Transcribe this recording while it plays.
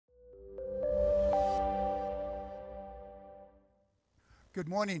Good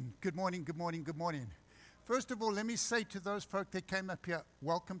morning, good morning, good morning, good morning. First of all, let me say to those folk that came up here,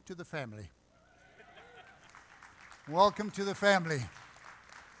 welcome to the family. Welcome to the family.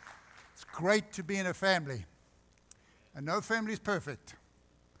 It's great to be in a family. And no family is perfect.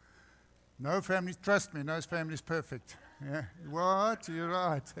 No family, trust me, no family is perfect. Yeah. What? You're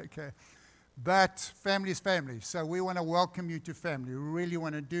right. Okay. But family is family. So we want to welcome you to family. We really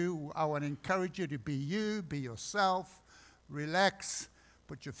want to I want to encourage you to be you, be yourself, relax.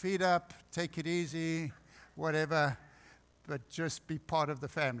 Put your feet up, take it easy, whatever, but just be part of the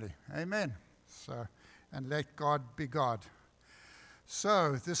family. Amen. So, and let God be God.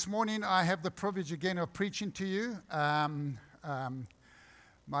 So, this morning I have the privilege again of preaching to you. My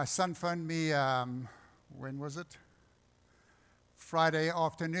son phoned me, when was it? Friday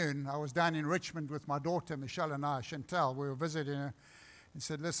afternoon. I was down in Richmond with my daughter, Michelle and I, Chantal. We were visiting her. He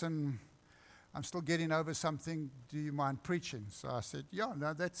said, listen, I'm still getting over something. Do you mind preaching? So I said, yeah,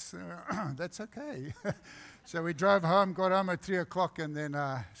 no, that's okay. So we drove home, got home at 3 o'clock, and then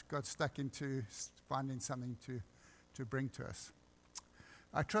got stuck into finding something to bring to us.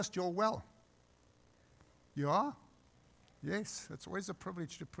 I trust you're well. You are? Yes, it's always a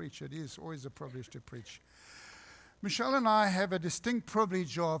privilege to preach. It is always a privilege to preach. Michelle and I have a distinct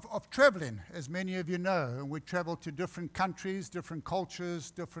privilege of traveling, as many of you know. And we travel to different countries, different cultures,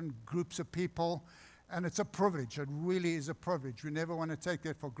 different groups of people. And it's a privilege. It really is a privilege. We never want to take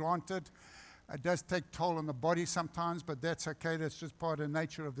that for granted. It does take toll on the body sometimes, but that's okay. That's just part of the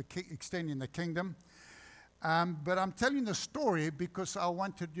nature of extending the kingdom. But I'm telling the story because I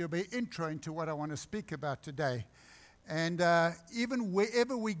wanted to be an intro into what I want to speak about today. And even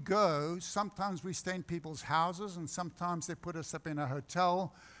wherever we go, sometimes we stay in people's houses, and sometimes they put us up in a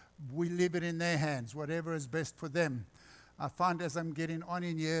hotel. We leave it in their hands, whatever is best for them. I find as I'm getting on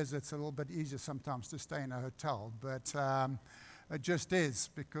in years, it's a little bit easier sometimes to stay in a hotel. But it just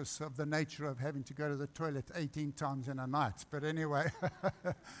is because of the nature of having to go to the toilet 18 times in a night. But anyway,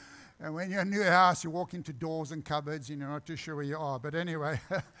 and when you're in a new house, you walk into doors and cupboards, and you're not too sure where you are. But anyway...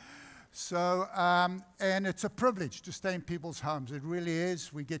 So, and it's a privilege to stay in people's homes. It really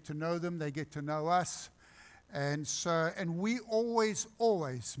is. We get to know them. They get to know us. And we always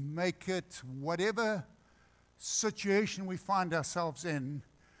make it, whatever situation we find ourselves in,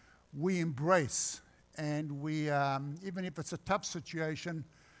 we embrace. And we, even if it's a tough situation,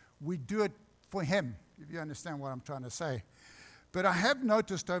 we do it for Him, if you understand what I'm trying to say. But I have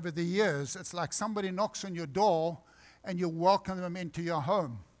noticed over the years, it's like somebody knocks on your door and you welcome them into your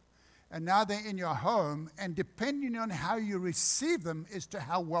home. And now they're in your home, and depending on how you receive them as to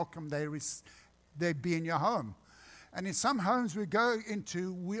how welcome they be in your home. And in some homes we go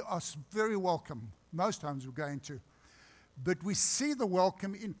into, we are very welcome. Most homes we go into. But we see the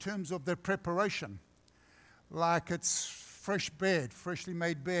welcome in terms of their preparation. Like it's fresh bed, freshly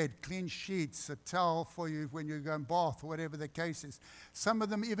made bed, clean sheets, a towel for you when you go and bath, whatever the case is. Some of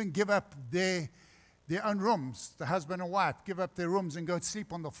them even give up their own rooms. The husband and wife give up their rooms and go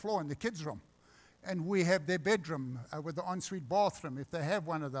sleep on the floor in the kids' room. And we have their bedroom with the ensuite bathroom, if they have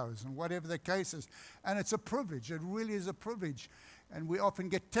one of those, and whatever the case is. And it's a privilege. It really is a privilege. And we often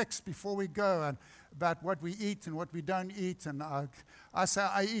get texts before we go and about what we eat and what we don't eat. And I say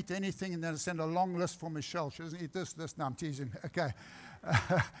I eat anything, and then I send a long list for Michelle. She doesn't eat this. No, I'm teasing. Okay.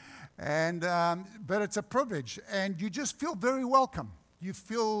 But it's a privilege. And you just feel very welcome. You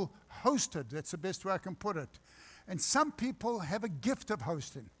feel hosted. That's the best way I can put it. And some people have a gift of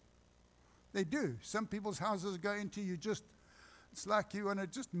hosting. They do. Some people's houses go into it's like you want to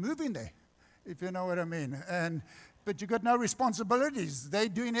just move in there, if you know what I mean. But you got no responsibilities. They're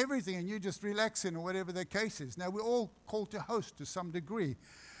doing everything, and you just relaxing or whatever the case is. Now, we're all called to host to some degree,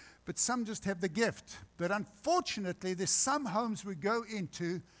 but some just have the gift. But unfortunately, there's some homes we go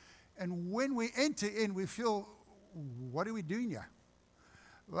into, and when we enter in, we feel, what are we doing here?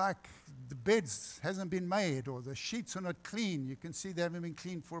 Like the beds hasn't been made, or the sheets are not clean. You can see they haven't been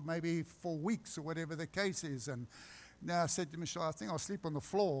cleaned for maybe 4 weeks or whatever the case is. And now I said to Michelle, I think I'll sleep on the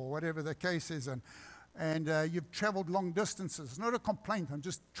floor or whatever the case is. And you've traveled long distances. It's not a complaint. I'm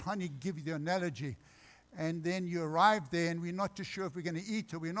just trying to give you the analogy. And then you arrive there, and we're not too sure if we're going to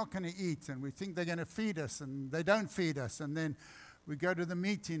eat or we're not going to eat. And we think they're going to feed us, and they don't feed us. And then we go to the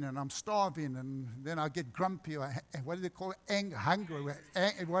meeting, and I'm starving, and then I get grumpy, or what do they call it? Hungry,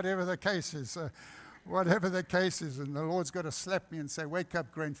 whatever the case is. Whatever the case is, and the Lord's got to slap me and say, wake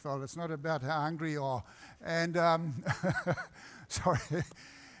up, Grenfell, it's not about how hungry you are. And, sorry.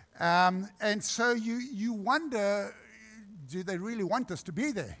 And so you wonder, do they really want us to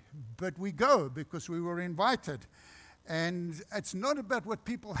be there? But we go because we were invited. And it's not about what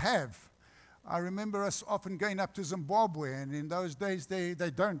people have. I remember us often going up to Zimbabwe, and in those days they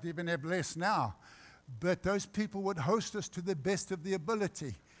don't even have less now. But those people would host us to the best of their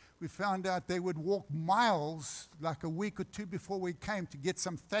ability. We found out they would walk miles, like a week or two before we came, to get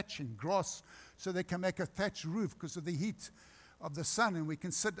some thatching, grass, so they can make a thatched roof because of the heat of the sun, and we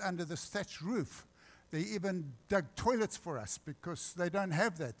can sit under this thatched roof. They even dug toilets for us because they don't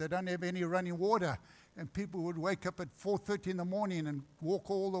have that. They don't have any running water. And people would wake up at 4:30 in the morning and walk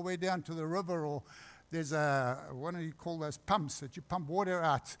all the way down to the river, or there's what do you call those pumps that you pump water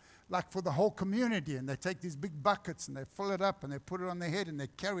out, like for the whole community. And they take these big buckets and they fill it up and they put it on their head and they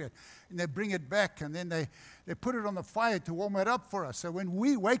carry it and they bring it back, and then they put it on the fire to warm it up for us. So when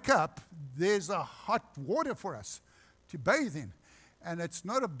we wake up, there's a hot water for us to bathe in. And it's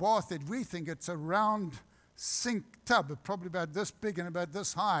not a bath that we think. It's a round sink tub, probably about this big and about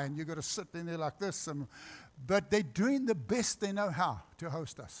this high, and you've got to sit in there like this. But they're doing the best they know how to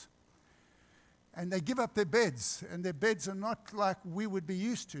host us. And they give up their beds, and their beds are not like we would be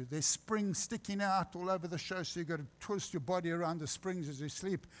used to. There's springs sticking out all over the show, so you've got to twist your body around the springs as you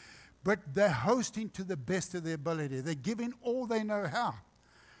sleep. But they're hosting to the best of their ability. They're giving all they know how.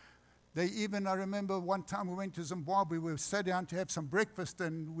 I remember one time we went to Zimbabwe, we sat down to have some breakfast,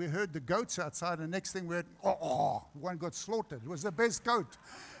 and we heard the goats outside, and next thing we heard, one got slaughtered. It was the best goat.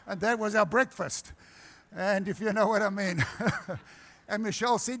 And that was our breakfast. And if you know what I mean. And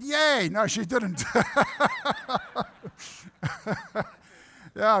Michelle said, yay. No, she didn't.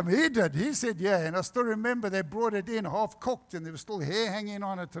 Yeah, he did. He said, yeah. And I still remember they brought it in half cooked, and there was still hair hanging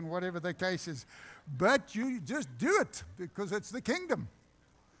on it and whatever the case is. But you just do it because it's the kingdom.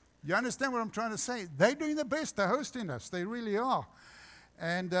 You understand what I'm trying to say? They're doing the best. They're hosting us. They really are.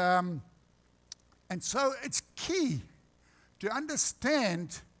 And so it's key to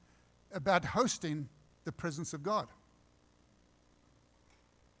understand about hosting the presence of God.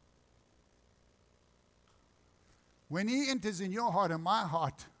 When he enters in your heart and my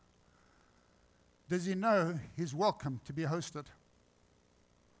heart, does he know he's welcome to be hosted?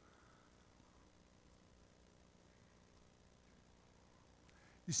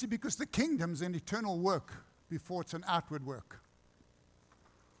 You see, because the kingdom's an eternal work before it's an outward work.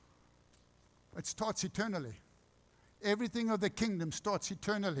 It starts eternally. Everything of the kingdom starts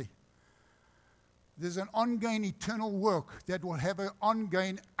eternally. There's an ongoing eternal work that will have an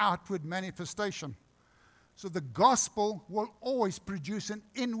ongoing outward manifestation. So the gospel will always produce an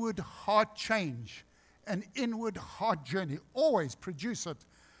inward heart change, an inward heart journey. Always produce it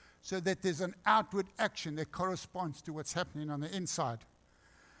so that there's an outward action that corresponds to what's happening on the inside.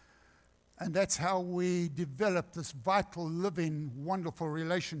 And that's how we develop this vital, living, wonderful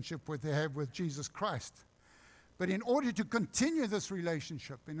relationship we have with Jesus Christ. But in order to continue this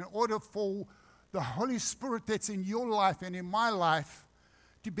relationship, in order for the Holy Spirit that's in your life and in my life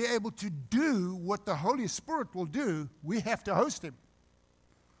to be able to do what the Holy Spirit will do, we have to host him.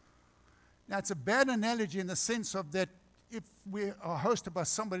 Now, it's a bad analogy in the sense of that if we are hosted by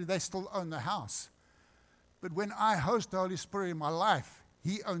somebody, they still own the house. But when I host the Holy Spirit in my life,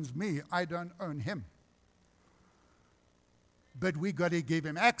 he owns me. I don't own him. But we got to give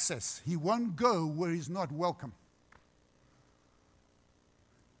him access. He won't go where he's not welcome.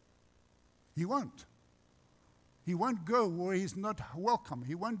 He won't. He won't go where he's not welcome.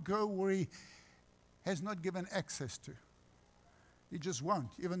 He won't go where he has not given access to. He just won't,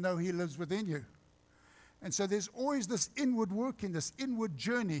 even though he lives within you. And so there's always this inward work in this inward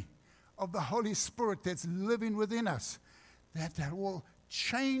journey of the Holy Spirit that's living within us that will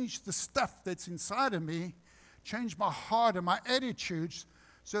change the stuff that's inside of me, change my heart and my attitudes,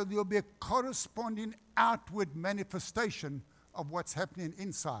 so there'll be a corresponding outward manifestation of what's happening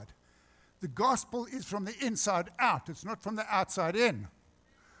inside. The gospel is from the inside out. It's not from the outside in.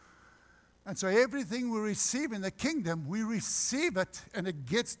 And so everything we receive in the kingdom, we receive it and it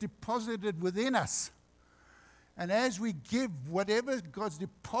gets deposited within us. And as we give whatever God's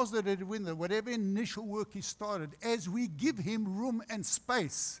deposited within it, whatever initial work he started, as we give him room and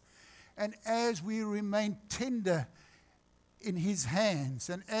space, and as we remain tender in his hands,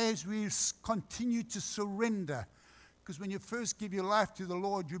 and as we continue to surrender, because when you first give your life to the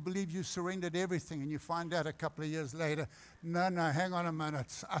Lord, you believe you surrendered everything, and you find out a couple of years later, no, hang on a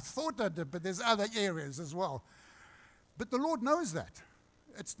minute. I thought I did, but there's other areas as well. But the Lord knows that.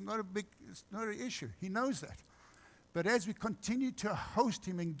 It's not an issue. He knows that. But as we continue to host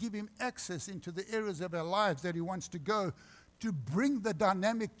him and give him access into the areas of our lives that he wants to go to bring the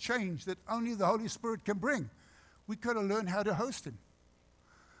dynamic change that only the Holy Spirit can bring, we've got to learn how to host him.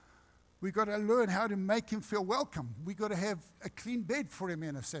 We've got to learn how to make him feel welcome. We've got to have a clean bed for him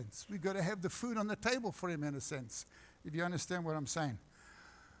in a sense. We've got to have the food on the table for him in a sense, if you understand what I'm saying.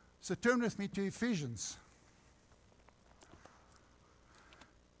 So turn with me to Ephesians.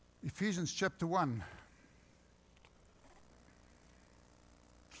 Ephesians chapter 1.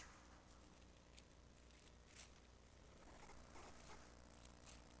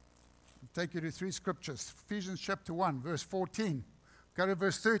 I'll take you to 3 scriptures. Ephesians chapter 1, verse 14. Go to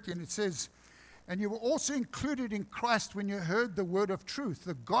verse 13. It says, "And you were also included in Christ when you heard the word of truth,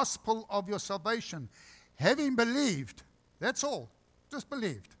 the gospel of your salvation, having believed." That's all. Just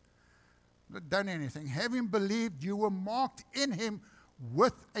believed. Not done anything. Having believed, you were marked in him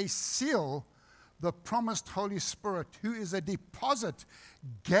with a seal, the promised Holy Spirit, who is a deposit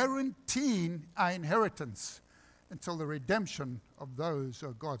guaranteeing our inheritance until the redemption of those who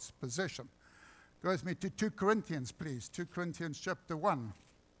are God's possession. Go with me to 2 Corinthians, please. 2 Corinthians chapter 1.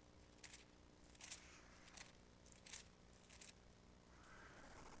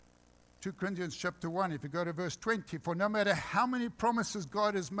 2 Corinthians chapter 1, if you go to verse 20, "For no matter how many promises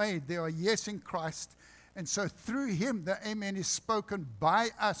God has made, they are yes in Christ, and so through him the amen is spoken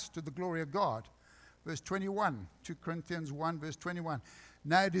by us to the glory of God." Verse 21, 2 Corinthians 1, verse 21.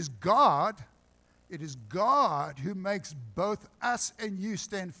 "Now it is God who makes both us and you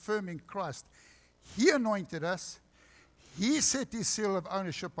stand firm in Christ. He anointed us. He set his seal of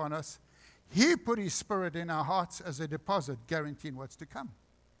ownership on us. He put his Spirit in our hearts as a deposit, guaranteeing what's to come."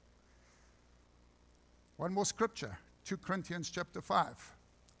 One more scripture, 2 Corinthians chapter 5,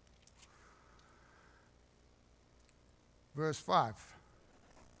 verse 5.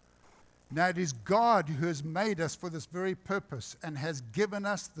 "Now it is God who has made us for this very purpose and has given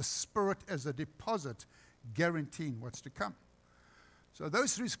us the Spirit as a deposit, guaranteeing what's to come." So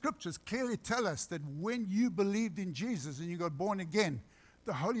those 3 scriptures clearly tell us that when you believed in Jesus and you got born again,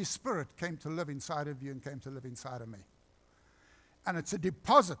 the Holy Spirit came to live inside of you and came to live inside of me. And it's a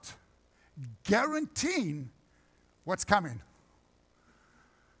deposit guaranteeing what's coming.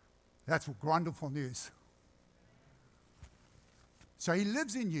 That's wonderful news. So he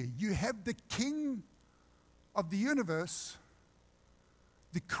lives in you. You have the King of the universe,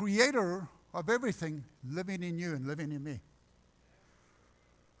 the creator of everything, living in you and living in me.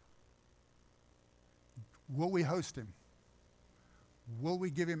 Will we host him? Will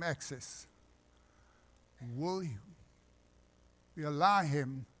we give him access? Will we allow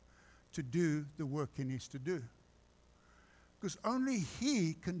him to do the work he needs to do? Because only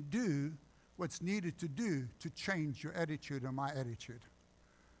he can do what's needed to do to change your attitude and my attitude.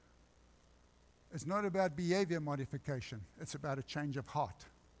 It's not about behavior modification. It's about a change of heart.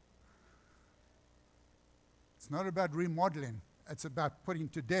 It's not about remodeling. It's about putting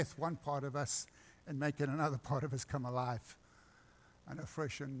to death one part of us and making another part of us come alive and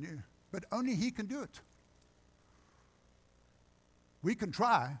afresh and new. But only he can do it. We can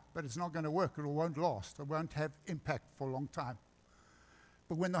try, but it's not going to work. It won't last. It won't have impact for a long time.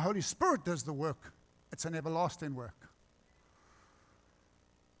 But when the Holy Spirit does the work, it's an everlasting work.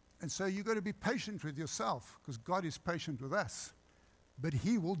 And so you've got to be patient with yourself, because God is patient with us. But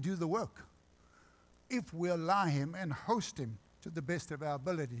he will do the work if we allow him and host him to the best of our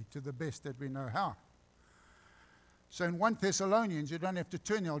ability, to the best that we know how. So in 1 Thessalonians, you don't have to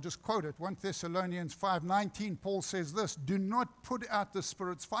turn here, I'll just quote it. 1 Thessalonians 5:19, Paul says this: "Do not put out the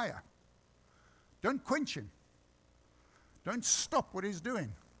Spirit's fire." Don't quench him. Don't stop what he's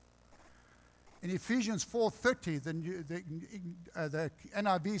doing. In Ephesians 4:30, the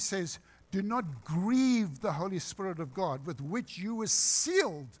NIV says, "Do not grieve the Holy Spirit of God, with which you were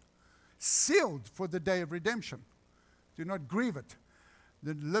sealed for the day of redemption." Do not grieve it.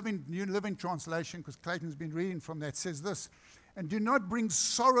 The New Living Translation, because Clayton's been reading from that, says this: "And do not bring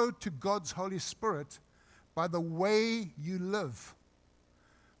sorrow to God's Holy Spirit by the way you live.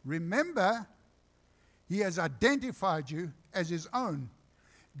 Remember, he has identified you as his own,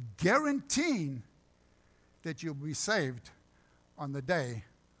 guaranteeing that you'll be saved on the day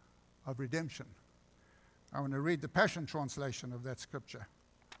of redemption." I want to read the Passion Translation of that scripture.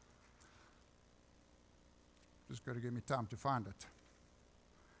 Just got to give me time to find it.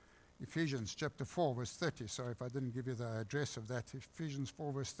 Ephesians chapter 4, verse 30. Sorry if I didn't give you the address of that. Ephesians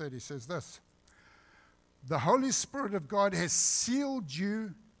 4, verse 30 says this: "The Holy Spirit of God has sealed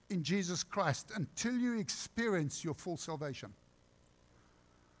you in Jesus Christ until you experience your full salvation.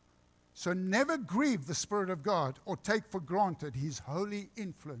 So never grieve the Spirit of God or take for granted his holy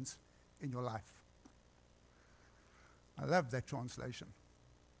influence in your life." I love that translation.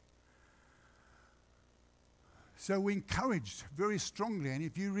 So we're encouraged very strongly, and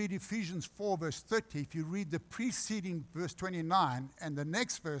if you read Ephesians 4, verse 30, if you read the preceding verse 29 and the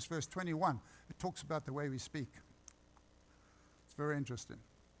next verse, verse 21, it talks about the way we speak. It's very interesting.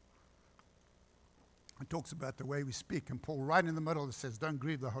 It talks about the way we speak. And Paul, right in the middle, says, don't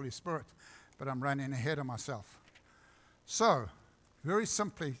grieve the Holy Spirit. But I'm running ahead of myself. So, very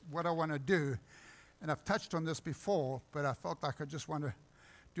simply, what I want to do, and I've touched on this before, but I felt like I just want to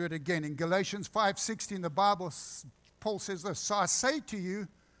do it again. In Galatians 5:16, the Bible, Paul says this, so I say to you,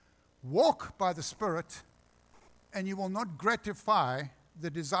 walk by the Spirit, and you will not gratify the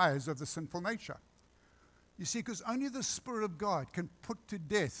desires of the sinful nature. You see, because only the Spirit of God can put to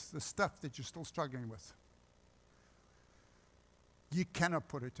death the stuff that you're still struggling with. You cannot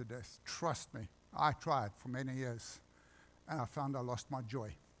put it to death. Trust me. I tried for many years, and I found I lost my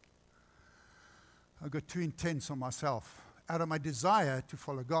joy. I got too intense on myself out of my desire to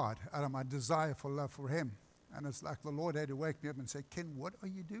follow God, out of my desire for love for Him. And it's like the Lord had to wake me up and say, Ken, what are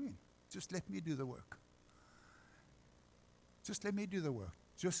you doing? Just let me do the work. Just let me do the work.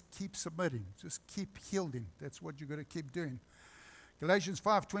 Just keep submitting. Just keep yielding. That's what you're going to keep doing. Galatians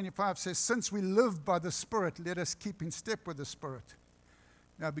 5:25 says, since we live by the Spirit, let us keep in step with the Spirit.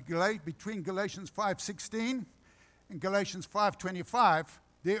 Now, between Galatians 5:16 and Galatians 5:25,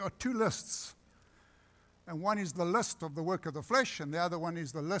 there are two lists. And one is the list of the work of the flesh, and the other one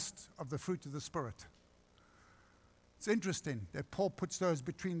is the list of the fruit of the Spirit. It's interesting that Paul puts those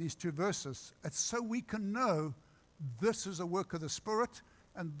between these two verses. It's so we can know this is a work of the Spirit,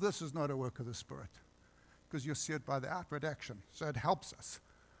 and this is not a work of the Spirit. Because you'll see it by the outward action. So it helps us.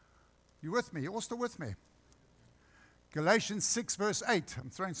 You with me? You're all still with me? Galatians 6 verse 8. I'm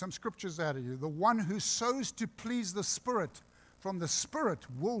throwing some scriptures out at you. The one who sows to please the Spirit from the Spirit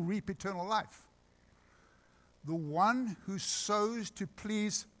will reap eternal life. The one who sows to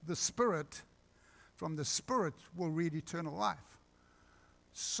please the Spirit from the Spirit will reap eternal life.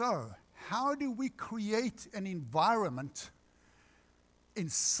 So, how do we create an environment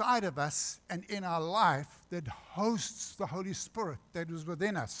inside of us and in our life that hosts the Holy Spirit that is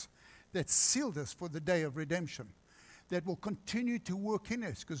within us, that sealed us for the day of redemption, that will continue to work in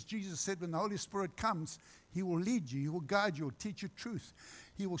us? Because Jesus said when the Holy Spirit comes, He will lead you, He will guide you, He will teach you truth,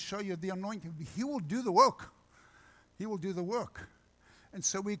 He will show you the anointing, He will do the work. He will do the work. And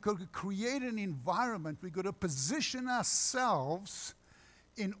so we've got to create an environment, we've got to position ourselves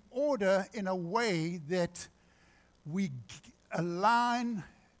in order, in a way that we align,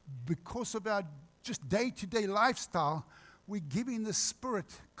 because of our just day-to-day lifestyle, we're giving the Spirit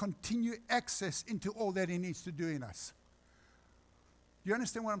continued access into all that He needs to do in us. Do you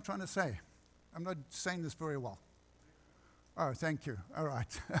understand what I'm trying to say? I'm not saying this very well. Oh, thank you. All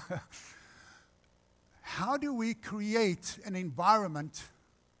right. How do we create an environment?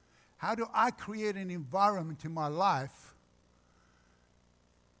 How do I create an environment in my life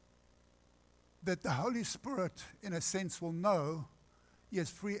that the Holy Spirit, in a sense, will know He has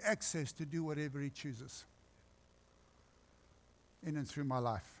free access to do whatever He chooses in and through my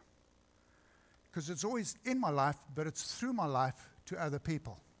life? Because it's always in my life, but it's through my life to other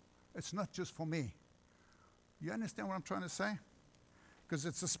people. It's not just for me. You understand what I'm trying to say? Because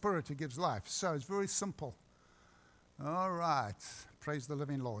it's the Spirit who gives life. So it's very simple. All right. Praise the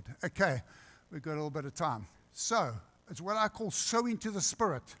living Lord. Okay. We've got a little bit of time. So it's what I call sowing to the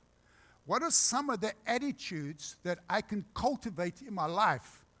Spirit. What are some of the attitudes that I can cultivate in my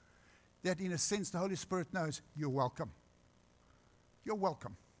life that, in a sense, the Holy Spirit knows you're welcome? You're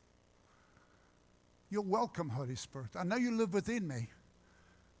welcome. You're welcome, Holy Spirit. I know you live within me,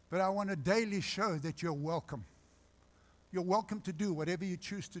 but I want to daily show that you're welcome. You're welcome to do whatever you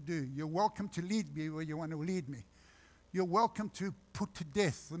choose to do. You're welcome to lead me where you want to lead me. You're welcome to put to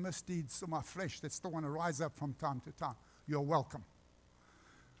death the misdeeds of my flesh that still want to rise up from time to time. You're welcome.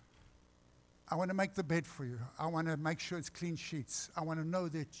 I want to make the bed for you. I want to make sure it's clean sheets. I want to know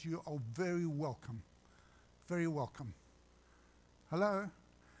that you are very welcome. Very welcome. Hello?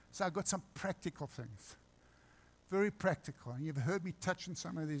 So I've got some practical things. Very practical. And you've heard me touch on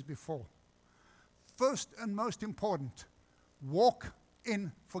some of these before. First and most important, walk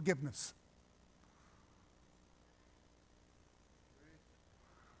in forgiveness.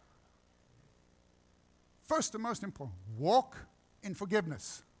 First and most important, walk in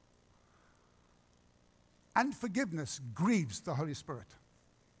forgiveness. Unforgiveness grieves the Holy Spirit.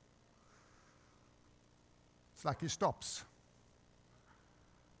 It's like He stops.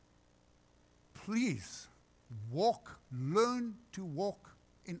 Please learn to walk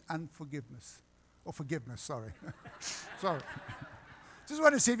in unforgiveness. Or forgiveness, sorry. Sorry. Just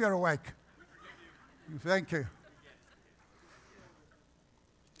want to see if you're awake. Thank you.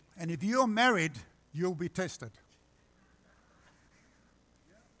 And if you're married, you'll be tested.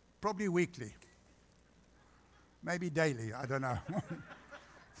 Probably weekly. Maybe daily, I don't know.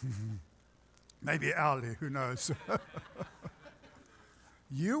 Maybe hourly, who knows.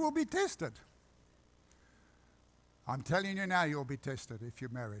 You will be tested. I'm telling you now, you'll be tested if you're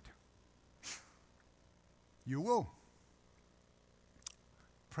married. You will.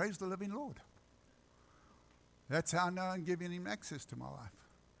 Praise the living Lord. That's how I know I'm giving him access to my life.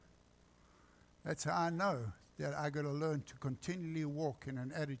 That's how I know that I got to learn to continually walk in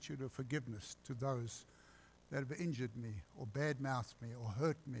an attitude of forgiveness to those that have injured me or bad-mouthed me or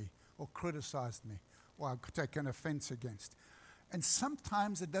hurt me or criticized me or I've taken offense against. And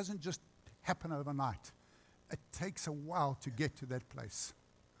sometimes it doesn't just happen overnight. It takes a while to get to that place.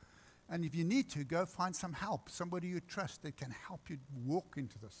 And if you need to, go find some help, somebody you trust that can help you walk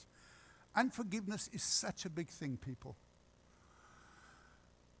into this. Unforgiveness is such a big thing, people.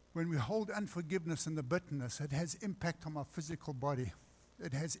 When we hold unforgiveness and the bitterness, it has impact on my physical body.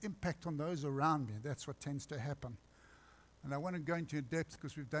 It has impact on those around me. That's what tends to happen. And I want to go into depth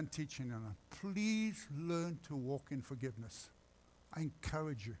because we've done teaching on it. Please learn to walk in forgiveness. I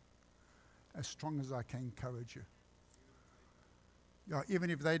encourage you, as strong as I can encourage you. Yeah, even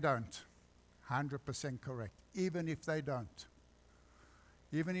if they don't, 100% correct. Even if they don't.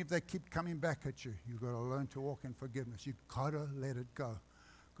 Even if they keep coming back at you, you've got to learn to walk in forgiveness. You've got to let it go.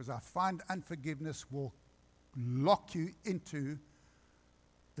 Because I find unforgiveness will lock you into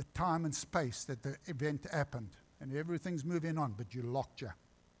the time and space that the event happened. And everything's moving on, but you're locked here.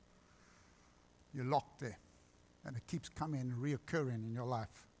 You're locked there. And it keeps coming and reoccurring in your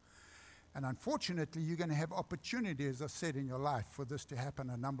life. And unfortunately, you're going to have opportunity, as I said, in your life for this to happen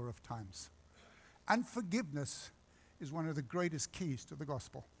a number of times. Unforgiveness is one of the greatest keys to the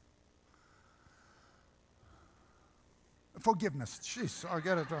gospel. Forgiveness. Jeez, I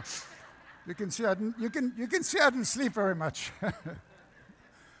get it. You can see I didn't sleep very much.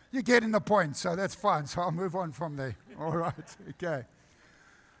 You're getting the point, so that's fine. So I'll move on from there. All right. Okay.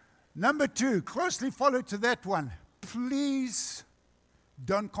 Number 2, closely followed to that one. Please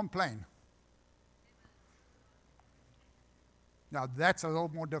don't complain. Now, that's a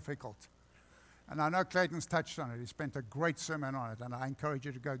little more difficult. And I know Clayton's touched on it. He spent a great sermon on it, and I encourage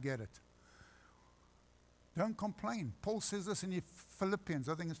you to go get it. Don't complain. Paul says this in Philippians.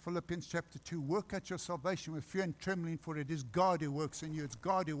 I think it's Philippians chapter 2. Work out your salvation with fear and trembling, for it is God who works in you. It's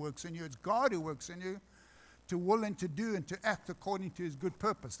God who works in you. It's God who works in you to will and to do and to act according to his good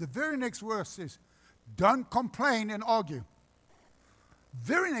purpose. The very next verse is, don't complain and argue.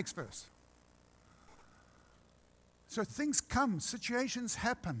 Very next verse. So things come, situations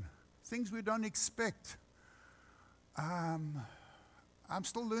happen, things we don't expect. I'm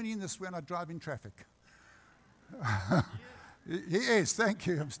still learning this when I drive in traffic. Yes, thank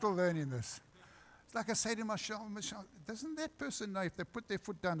you. I'm still learning this. It's like I say to Michelle, doesn't that person know if they put their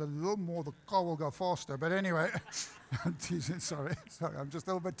foot down a little more, the car will go faster? But anyway, I'm teasing, sorry, I'm just a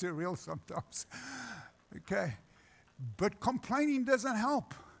little bit too real sometimes. Okay. But complaining doesn't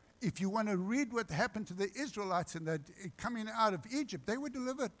help. If you want to read what happened to the Israelites and that coming out of Egypt, they were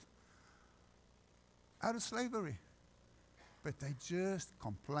delivered out of slavery. But they just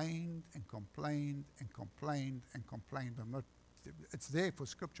complained and complained and complained and complained. It's there for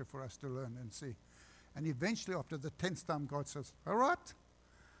Scripture for us to learn and see. And eventually, after the 10th time, God says, all right,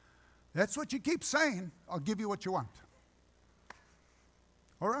 that's what you keep saying. I'll give you what you want.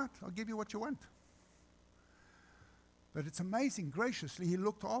 All right, I'll give you what you want. But it's amazing, graciously, he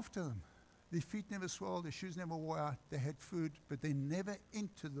looked after them. Their feet never swelled, their shoes never wore out, they had food, but they never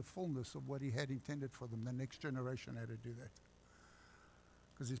entered the fullness of what he had intended for them. The next generation had to do that.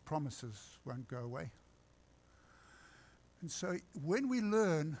 Because his promises won't go away. And so when we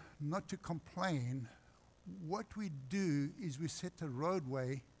learn not to complain, what we do is we set a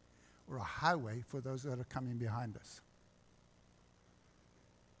roadway or a highway for those that are coming behind us.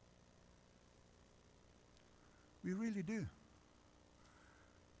 We really do.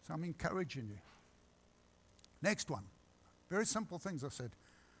 So I'm encouraging you. Next one. Very simple things I said.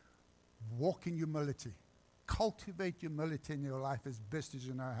 Walk in humility. Cultivate humility in your life as best as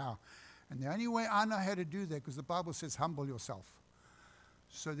you know how. And the only way I know how to do that, because the Bible says humble yourself.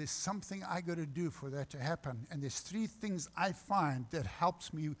 So there's something I got to do for that to happen. And there's 3 things I find that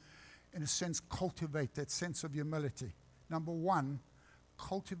helps me, in a sense, cultivate that sense of humility. Number 1,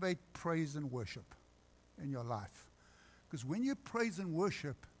 cultivate praise and worship in your life. Because when you praise and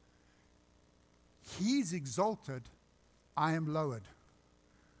worship, he's exalted, I am lowered.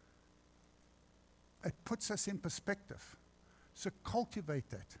 It puts us in perspective. So cultivate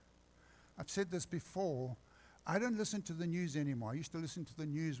that. I've said this before. I don't listen to the news anymore. I used to listen to the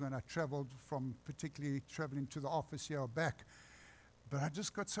news when I traveled from, particularly traveling to the office here or back. But I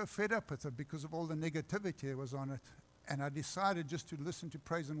just got so fed up with it because of all the negativity that was on it. And I decided just to listen to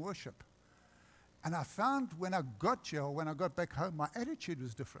praise and worship. And I found when I got here, or when I got back home, my attitude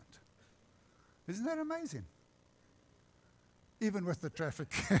was different. Isn't that amazing? Even with the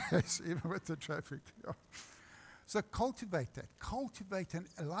traffic. Yes, even with the traffic. Yeah. So cultivate that. Cultivate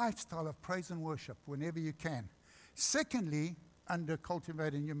a lifestyle of praise and worship whenever you can. Secondly, under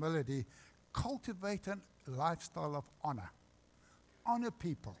cultivating humility, cultivate a lifestyle of honor. Honor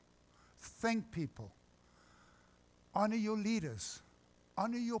people. Thank people. Honor your leaders.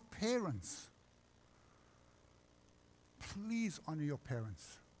 Honor your parents. Please honor your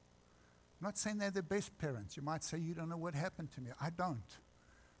parents. I'm not saying they're the best parents. You might say, you don't know what happened to me. I don't.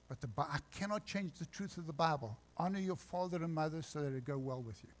 But I cannot change the truth of the Bible. Honor your father and mother so that it go well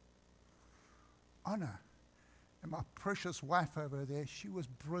with you. Honor. And my precious wife over there, she was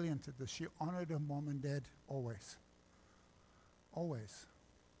brilliant at this. She honored her mom and dad always. Always.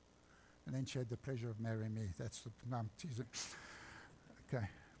 And then she had the pleasure of marrying me. No, I'm teasing. Okay.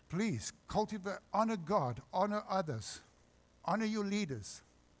 Please, cultivate, honor God, honor others, honor your leaders,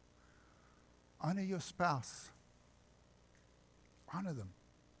 honor your spouse, honor them.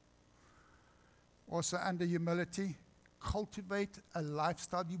 Also, under humility, cultivate a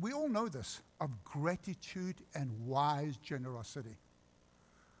lifestyle, we all know this, of gratitude and wise generosity.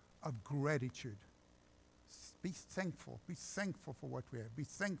 Of gratitude. Be thankful. Be thankful for what we have. Be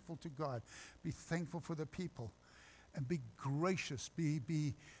thankful to God. Be thankful for the people. And be gracious.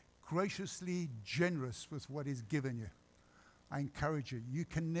 Be graciously generous with what He's given you. I encourage you. You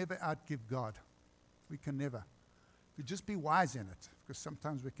can never outgive God. We can never. But just be wise in it, because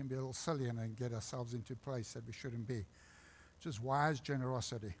sometimes we can be a little silly and get ourselves into a place that we shouldn't be. Just wise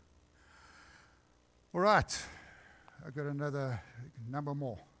generosity. All right. I've got another number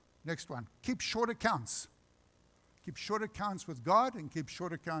more. Next one. Keep short accounts. Keep short accounts with God and keep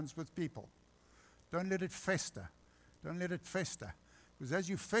short accounts with people. Don't let it fester. Don't let it fester. Because as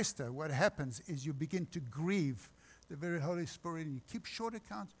you fester, what happens is you begin to grieve the very Holy Spirit, and you keep short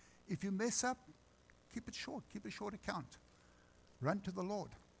accounts. If you mess up, keep it short. Keep a short account. Run to the Lord.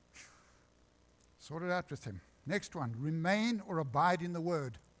 Sort it out with Him. Next one. Remain or abide in the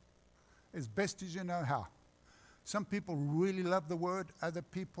Word as best as you know how. Some people really love the Word. Other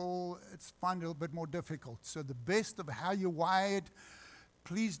people, it's find it a little bit more difficult. So the best of how you're wired,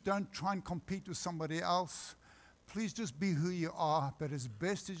 please don't try and compete with somebody else. Please just be who you are, but as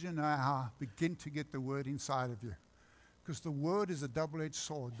best as you know how, begin to get the Word inside of you. Because the Word is a double-edged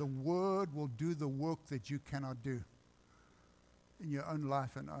sword. The Word will do the work that you cannot do in your own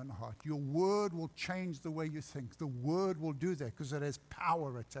life and own heart. Your Word will change the way you think. The Word will do that because it has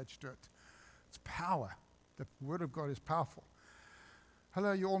power attached to it. It's power. The Word of God is powerful.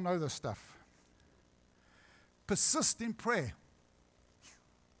 Hello, you all know this stuff. Persist in prayer.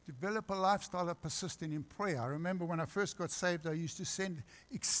 Develop a lifestyle of persisting in prayer. I remember when I first got saved, I used to send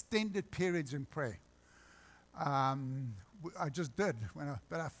extended periods in prayer. I just did.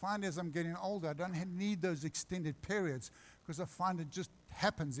 But I find as I'm getting older, I don't need those extended periods because I find it just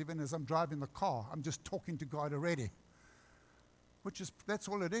happens even as I'm driving the car. I'm just talking to God already. That's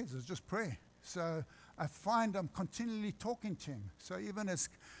all it is just prayer. So I find I'm continually talking to Him. So even as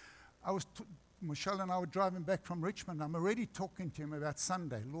Michelle and I were driving back from Richmond, I'm already talking to Him about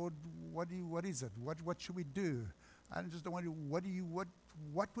Sunday. Lord, what is it? What should we do? I just don't want to,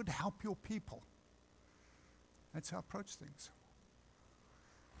 what would help your people? That's how I approach things.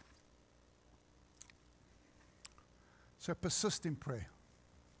 So persist in prayer.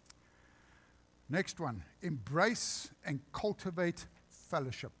 Next one, embrace and cultivate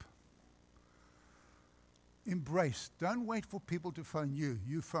fellowship. Embrace. Don't wait for people to phone you.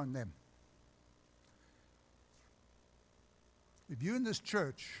 You phone them. If you're in this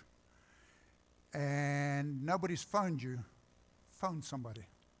church and nobody's phoned you, phone somebody.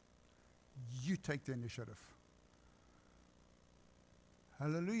 You take the initiative.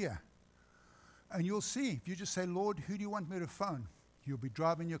 Hallelujah. And you'll see, if you just say, Lord, who do you want me to phone? You'll be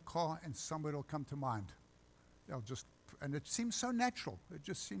driving your car and somebody will come to mind. And it seems so natural. It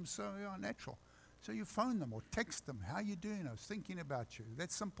just seems so natural. So you phone them or text them. How are you doing? I was thinking about you.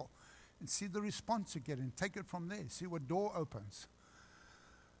 That's simple. And see the response you get and take it from there. See what door opens.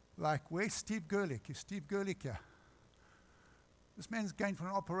 Like, where's Steve Gerlich? Is Steve Gerlich here? This man's going for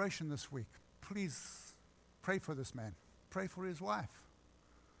an operation this week. Please pray for this man. Pray for his wife.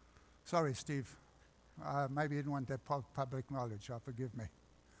 Sorry, Steve. Maybe you didn't want that public knowledge. Forgive me.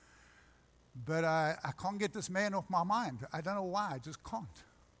 But I can't get this man off my mind. I don't know why. I just can't.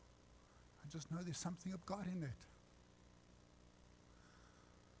 I just know there's something of God in it.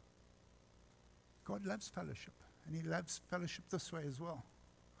 God loves fellowship, and He loves fellowship this way as well.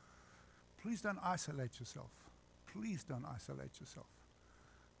 Please don't isolate yourself. Please don't isolate yourself.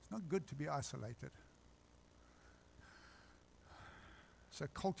 It's not good to be isolated. So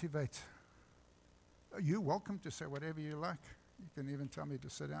cultivate. You're welcome to say whatever you like. You can even tell me to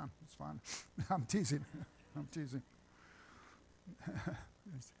sit down. It's fine. I'm teasing. I'm teasing.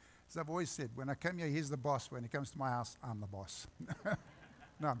 As I've always said, when I come here, he's the boss. When he comes to my house, I'm the boss.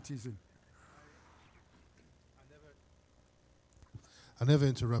 No, I'm teasing. I never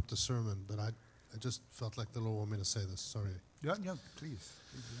interrupt a sermon, but I just felt like the Lord wanted me to say this. Sorry. Yeah, please.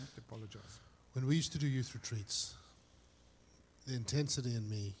 You don't have to apologize. When we used to do youth retreats, the intensity in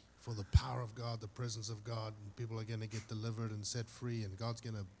me for the power of God, the presence of God, and people are going to get delivered and set free, and God's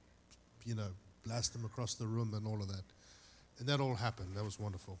going to, blast them across the room and all of that. And that all happened. That was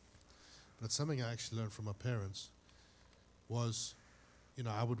wonderful. But it's something I actually learned from my parents was,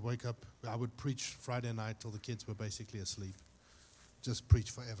 I would wake up, I would preach Friday night till the kids were basically asleep. Just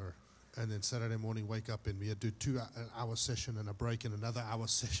preach forever. And then Saturday morning, wake up and we'd do an hour session and a break and another hour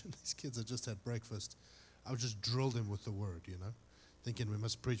session. These kids had just had breakfast. I would just drill them with the word, thinking we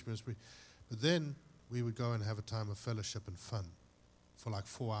must preach. But then we would go and have a time of fellowship and fun for like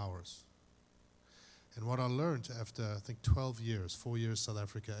 4 hours. And what I learned after, I think, 12 years, 4 years South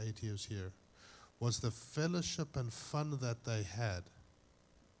Africa, 8 years here, was the fellowship and fun that they had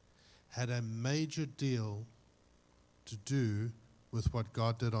a major deal to do with what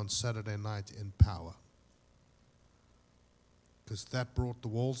God did on Saturday night in power. Because that brought the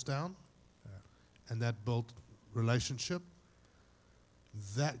walls down, and that built relationship.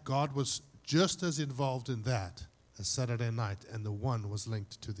 That God was just as involved in that as Saturday night, and the one was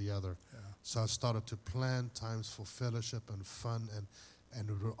linked to the other. Yeah. So I started to plan times for fellowship and fun, and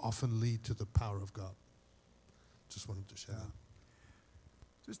it will often lead to the power of God. Just wanted to share that.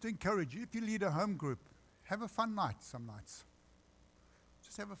 Just to encourage you, if you lead a home group, have a fun night some nights.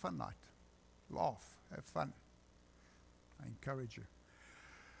 Just have a fun night. Laugh, have fun. I encourage you.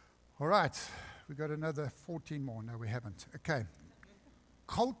 All right, we got another 14 more. No, we haven't. Okay.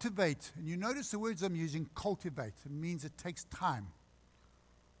 Cultivate. And you notice the words I'm using, cultivate. It means it takes time.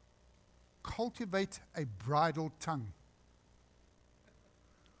 Cultivate a bridled tongue.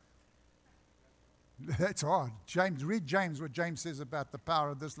 That's hard. Read James, what James says about the power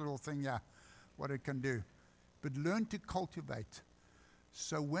of this little thing here, what it can do. But learn to cultivate.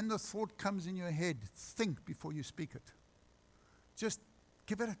 So when the thought comes in your head, think before you speak it. Just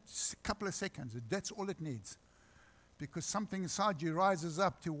give it a couple of seconds. That's all it needs. Because something inside you rises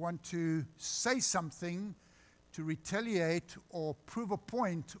up to want to say something, to retaliate or prove a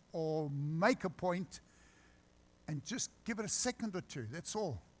point or make a point, and just give it a second or two. That's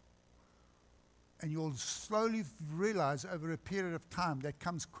all. And you'll slowly realize over a period of time that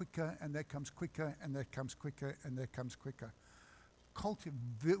comes quicker, and that comes quicker, and that comes quicker, and that comes quicker.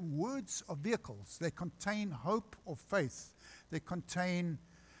 Words are vehicles. They contain hope or faith. They contain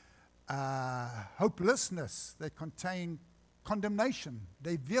hopelessness. They contain condemnation.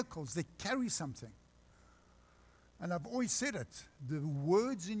 They're vehicles. They carry something. And I've always said it. The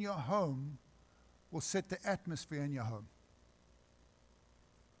words in your home will set the atmosphere in your home.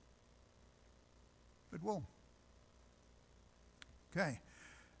 It will. Okay.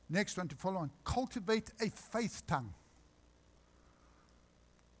 Next one to follow on. Cultivate a faith tongue.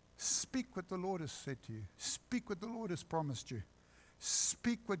 Speak what the Lord has said to you. Speak what the Lord has promised you.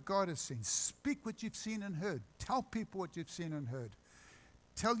 Speak what God has seen. Speak what you've seen and heard. Tell people what you've seen and heard.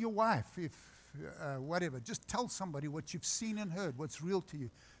 Tell your wife, whatever. Just tell somebody what you've seen and heard, what's real to you.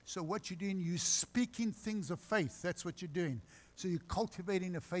 So what you're doing, you're speaking things of faith. That's what you're doing. So you're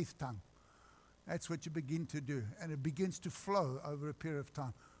cultivating a faith tongue. That's what you begin to do. And it begins to flow over a period of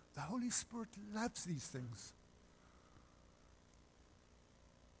time. The Holy Spirit loves these things.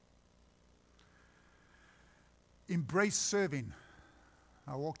 Embrace serving.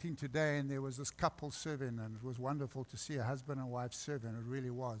 I walked in today and there was this couple serving, and it was wonderful to see a husband and wife serving. It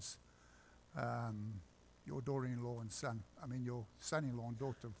really was. Your daughter-in-law and son, your son-in-law and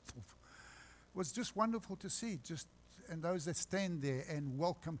daughter. It was just wonderful to see, and those that stand there and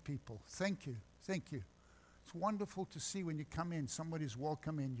welcome people. Thank you. Thank you. It's wonderful to see when you come in, somebody's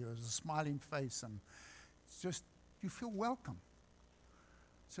welcoming you, there's a smiling face, and it's just, you feel welcome.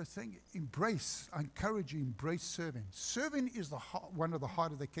 So embrace, I encourage you, embrace serving. Serving is one of the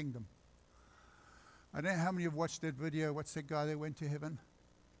heart of the kingdom. I don't know how many have watched that video. What's that guy that went to heaven?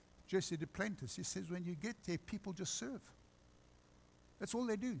 Jesse Duplantis. He says when you get there, people just serve. That's all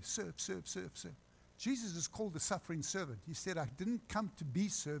they do, serve, serve, serve, serve. Jesus is called the suffering servant. He said, I didn't come to be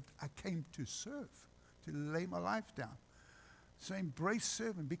served, I came to serve, to lay my life down. So embrace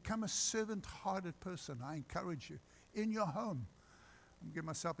serving. Become a servant-hearted person. I encourage you. In your home. I'm getting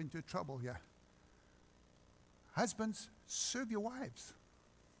myself into trouble here. Husbands, serve your wives.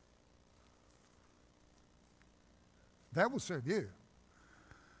 They will serve you.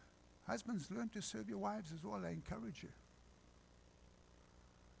 Husbands, learn to serve your wives as well. I encourage you.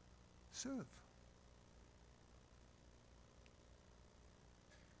 Serve.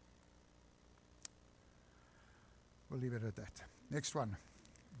 We'll leave it at that. Next one.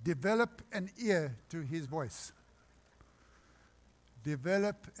 Develop an ear to his voice.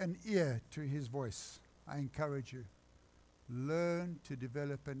 Develop an ear to his voice. I encourage you. Learn to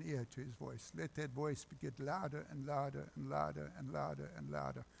develop an ear to his voice. Let that voice get louder and louder and louder and louder and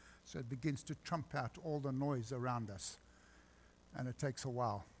louder, so it begins to trump out all the noise around us. And it takes a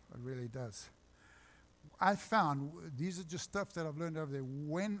while. It really does. I found, these are just stuff that I've learned over there,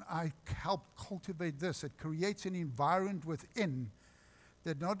 when I help cultivate this, it creates an environment within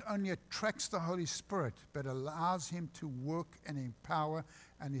that not only attracts the Holy Spirit, but allows him to work and empower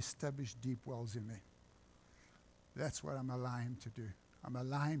and establish deep wells in me. That's what I'm allowing him to do. I'm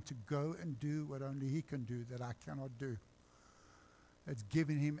allowing him to go and do what only he can do that I cannot do. It's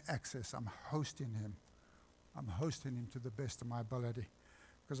giving him access. I'm hosting him. I'm hosting him to the best of my ability.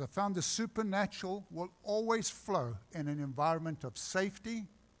 Because I found the supernatural will always flow in an environment of safety,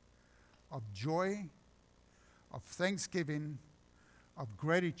 of joy, of thanksgiving, of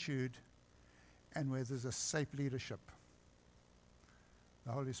gratitude, and where there's a safe leadership.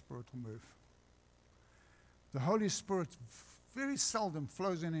 The Holy Spirit will move. The Holy Spirit very seldom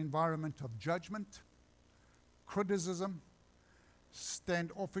flows in an environment of judgment, criticism,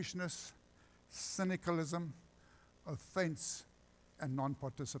 standoffishness, cynicalism, offense, and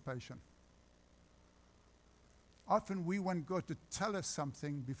non-participation. Often we want God to tell us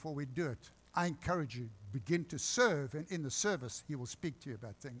something before we do it. I encourage you, begin to serve, and in the service, he will speak to you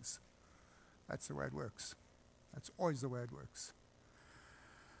about things. That's the way it works. That's always the way it works.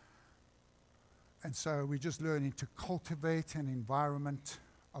 And so we're just learning to cultivate an environment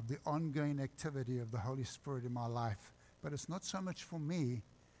of the ongoing activity of the Holy Spirit in my life. But it's not so much for me,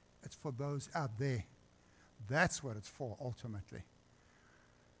 it's for those out there. That's what it's for, ultimately.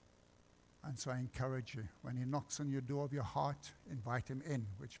 And so I encourage you, when he knocks on your door of your heart, invite him in,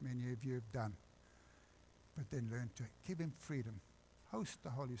 which many of you have done. But then learn to give him freedom. Host the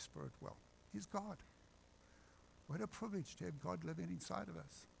Holy Spirit well. He's God. What a privilege to have God living inside of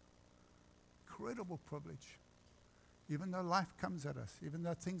us. Incredible privilege. Even though life comes at us, even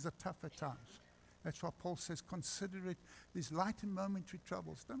though things are tough at times. That's why Paul says, consider it these light and momentary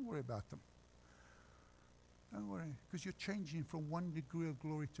troubles. Don't worry about them. Don't worry, because you're changing from one degree of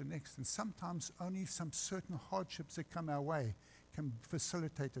glory to the next. And sometimes only some certain hardships that come our way can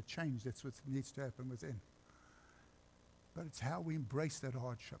facilitate a change that's what needs to happen within. But it's how we embrace that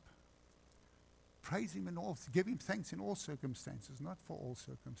hardship. Praise him in all, give him thanks in all circumstances, not for all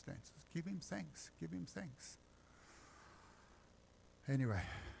circumstances. Give him thanks, give him thanks. Anyway,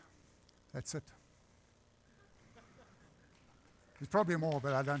 that's it. There's probably more,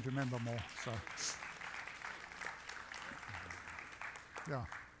 but I don't remember more, so. Yeah,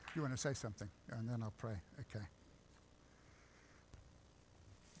 you want to say something, and then I'll pray. Okay.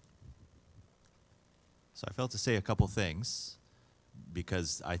 So I felt to say a couple things,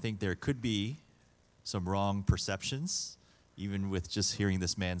 because I think there could be some wrong perceptions, even with just hearing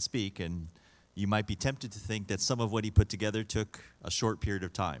this man speak, and you might be tempted to think that some of what he put together took a short period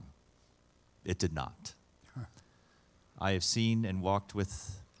of time. It did not. I have seen and walked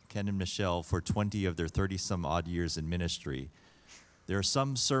with Ken and Michelle for 20 of their 30-some odd years in ministry. There are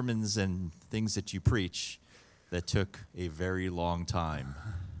some sermons and things that you preach that took a very long time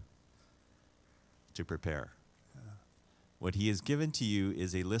to prepare. What he has given to you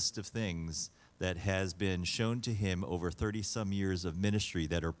is a list of things that has been shown to him over 30-some years of ministry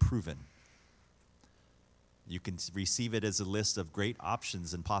that are proven. You can receive it as a list of great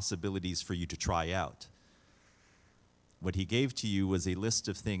options and possibilities for you to try out. What he gave to you was a list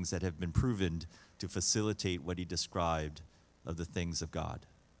of things that have been proven to facilitate what he described of the things of God.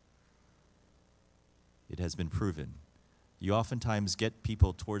 It has been proven. You oftentimes get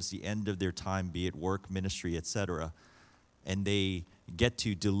people towards the end of their time, be it work, ministry, etc., and they get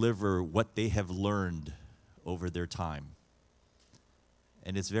to deliver what they have learned over their time.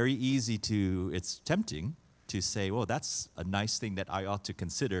 And it's very easy it's tempting to say, well, that's a nice thing that I ought to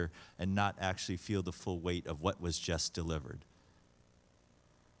consider, and not actually feel the full weight of what was just delivered.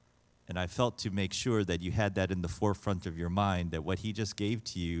 And I felt to make sure that you had that in the forefront of your mind, that what he just gave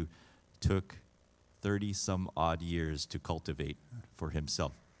to you took 30-some odd years to cultivate for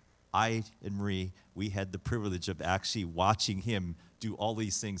himself. I and Marie, we had the privilege of actually watching him do all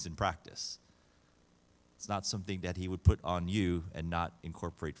these things in practice. It's not something that he would put on you and not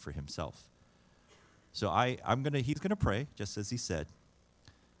incorporate for himself. So he's gonna pray, just as he said.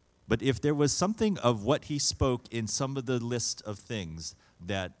 But if there was something of what he spoke in some of the list of things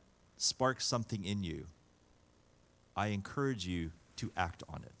that sparked something in you, I encourage you to act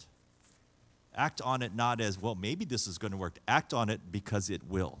on it. Act on it not as, well, maybe this is going to work. Act on it because it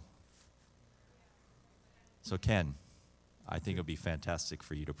will. So, Ken, I think it'll be fantastic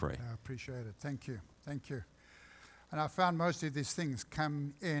for you to pray. I appreciate it. Thank you. Thank you. And I found most of these things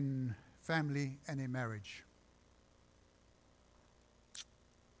come in family and in marriage.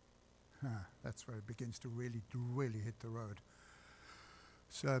 That's where it begins to really hit the road.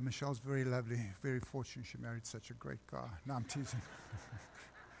 So Michelle's very lovely, very fortunate she married such a great guy. No, I'm teasing.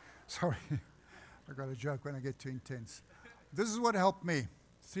 Sorry. I got a joke when I get too intense. This is what helped me.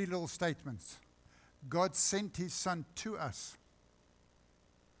 3 little statements. God sent his son to us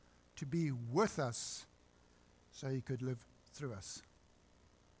to be with us so he could live through us.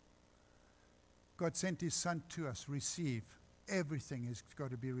 God sent his son to us. Receive. Everything has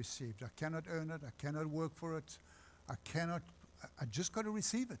got to be received. I cannot earn it. I cannot work for it. I just got to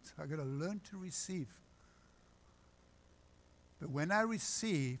receive it. I got to learn to receive. But when I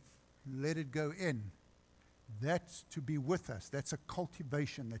receive, let it go in. That's to be with us. That's a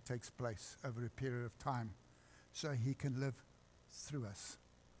cultivation that takes place over a period of time so he can live through us.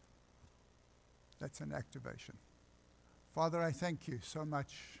 That's an activation. Father, I thank you so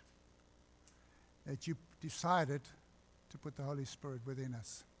much that you decided to put the Holy Spirit within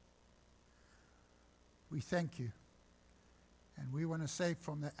us. We thank you. And we want to say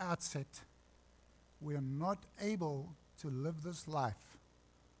from the outset, we are not able to live this life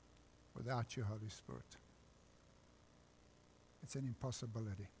without your Holy Spirit. It's an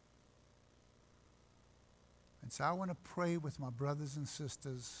impossibility. And so I want to pray with my brothers and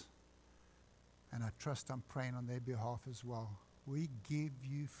sisters, and I trust I'm praying on their behalf as well. We give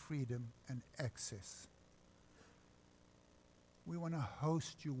you freedom and access. We want to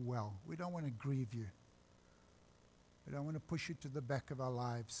host you well. We don't want to grieve you. We don't want to push you to the back of our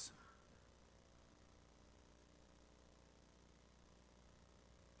lives.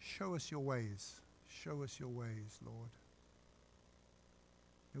 Show us your ways. Show us your ways, Lord.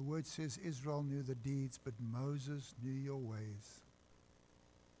 Your word says Israel knew the deeds, but Moses knew your ways.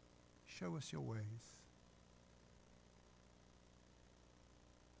 Show us your ways.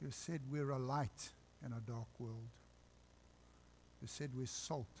 You said we're a light in a dark world. You said we're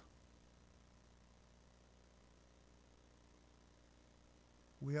salt.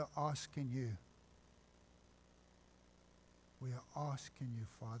 We are asking you. We are asking you,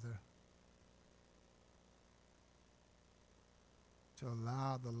 Father, to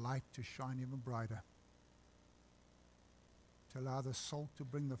allow the light to shine even brighter, to allow the salt to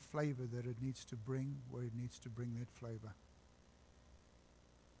bring the flavor that it needs to bring where it needs to bring that flavor.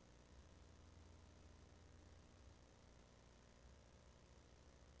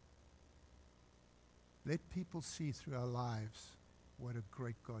 Let people see through our lives what a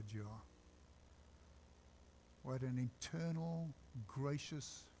great God you are. What an eternal,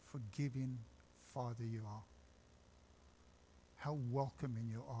 gracious, forgiving Father you are. How welcoming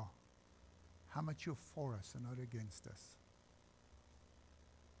you are. How much you're for us and not against us.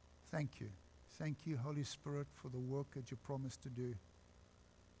 Thank you. Thank you, Holy Spirit, for the work that you promised to do.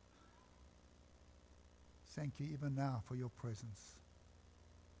 Thank you even now for your presence.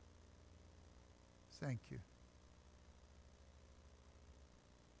 Thank you.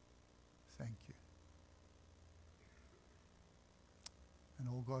 Thank you. And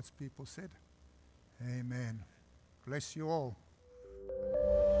all God's people said, Amen. Bless you all.